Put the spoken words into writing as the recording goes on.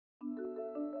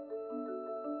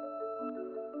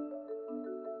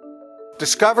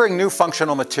Discovering new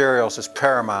functional materials is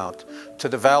paramount to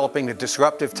developing the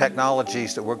disruptive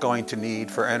technologies that we're going to need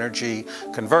for energy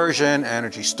conversion,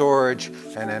 energy storage,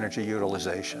 and energy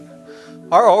utilization.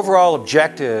 Our overall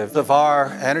objective of our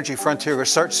Energy Frontier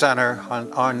Research Center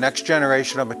on next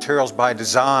generation of materials by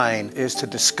design is to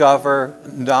discover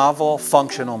novel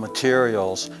functional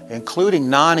materials, including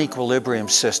non-equilibrium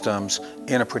systems,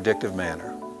 in a predictive manner.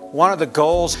 One of the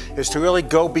goals is to really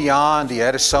go beyond the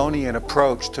Edisonian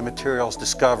approach to materials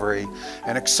discovery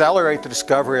and accelerate the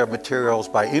discovery of materials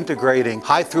by integrating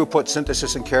high-throughput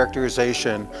synthesis and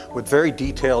characterization with very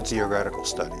detailed theoretical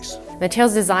studies.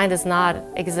 Materials design does not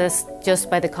exist just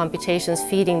by the computations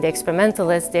feeding the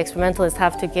experimentalists. The experimentalists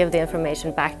have to give the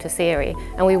information back to theory,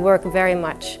 and we work very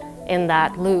much in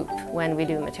that loop when we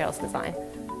do materials design.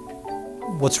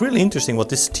 What's really interesting, what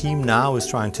this team now is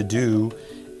trying to do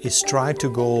is try to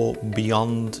go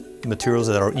beyond materials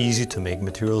that are easy to make,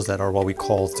 materials that are what we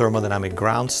call thermodynamic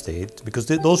ground state, because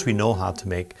those we know how to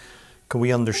make. Can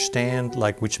we understand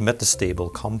like which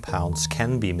metastable compounds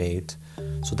can be made?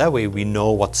 So that way we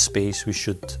know what space we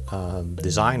should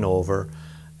design over,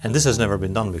 and this has never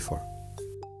been done before.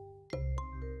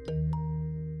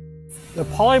 The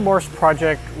Polymorphs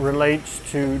project relates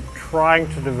to trying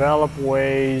to develop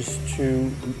ways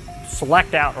to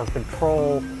select out or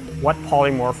control what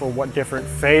polymorph or what different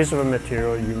phase of a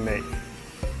material you make.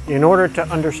 In order to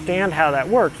understand how that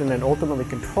works and then ultimately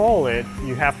control it,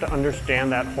 you have to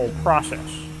understand that whole process.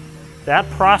 That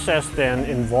process then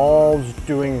involves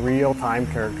doing real-time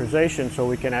characterization so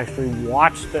we can actually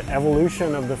watch the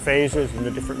evolution of the phases and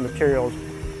the different materials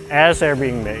as they're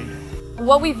being made.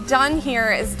 What we've done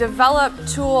here is develop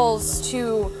tools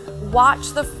to watch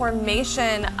the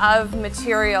formation of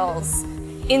materials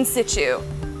in situ.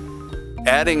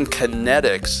 Adding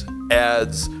kinetics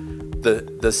adds the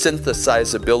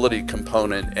synthesizability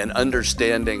component and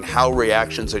understanding how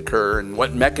reactions occur and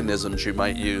what mechanisms you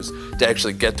might use to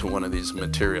actually get to one of these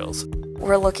materials.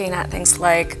 We're looking at things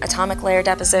like atomic layer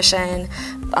deposition,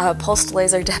 pulsed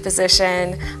laser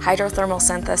deposition, hydrothermal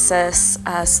synthesis,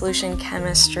 solution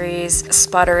chemistries,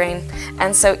 sputtering.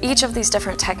 And so each of these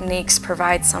different techniques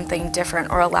provides something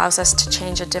different or allows us to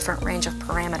change a different range of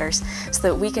parameters so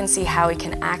that we can see how we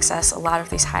can access a lot of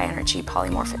these high energy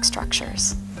polymorphic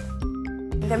structures.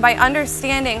 And by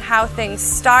understanding how things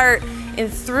start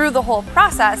and through the whole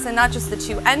process and not just the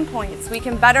two endpoints, we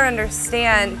can better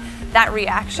understand that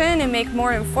reaction and make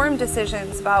more informed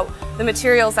decisions about the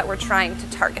materials that we're trying to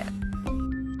target.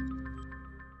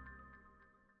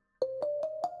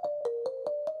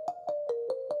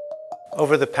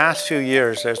 Over the past few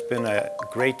years, there's been a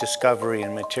great discovery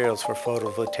in materials for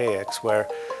photovoltaics where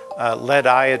lead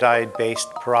iodide-based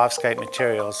perovskite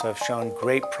materials have shown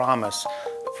great promise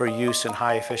for use in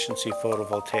high-efficiency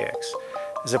photovoltaics.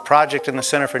 As a project in the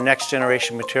Center for Next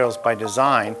Generation Materials by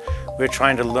Design, we're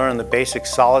trying to learn the basic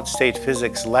solid-state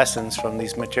physics lessons from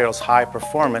these materials' high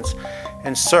performance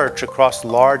and search across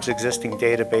large existing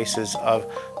databases of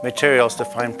materials to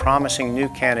find promising new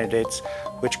candidates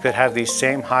which could have these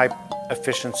same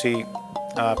high-efficiency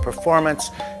performance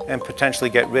and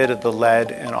potentially get rid of the lead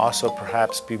and also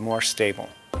perhaps be more stable.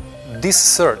 This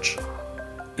search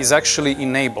is actually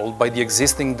enabled by the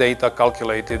existing data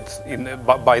calculated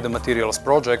by the Materials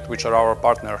Project, which are our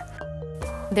partner.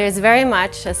 There's very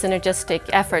much a synergistic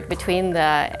effort between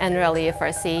the NREL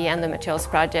EFRC and the Materials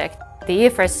Project. The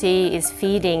EFRC is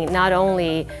feeding not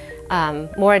only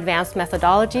more advanced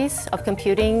methodologies of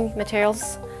computing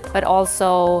materials, but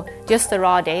also just the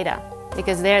raw data,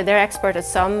 because they're expert at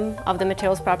some of the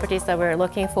materials properties that we're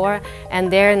looking for, and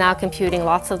they're now computing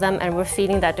lots of them, and we're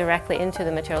feeding that directly into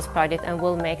the materials project, and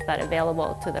we'll make that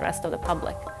available to the rest of the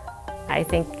public. I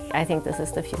think this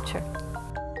is the future.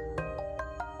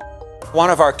 One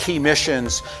of our key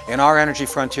missions in our Energy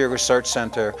Frontier Research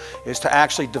Center is to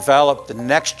actually develop the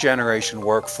next generation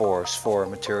workforce for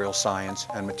materials science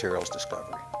and materials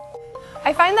discovery.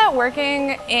 I find that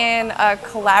working in a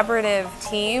collaborative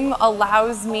team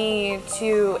allows me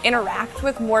to interact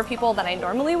with more people than I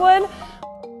normally would.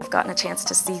 I've gotten a chance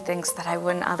to see things that I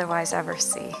wouldn't otherwise ever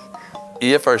see.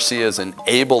 EFRC has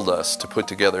enabled us to put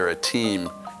together a team,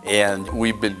 and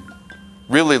we've been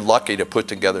really lucky to put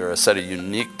together a set of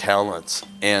unique talents,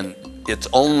 and it's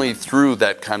only through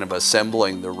that kind of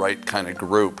assembling the right kind of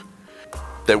group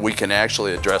that we can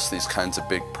actually address these kinds of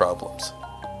big problems.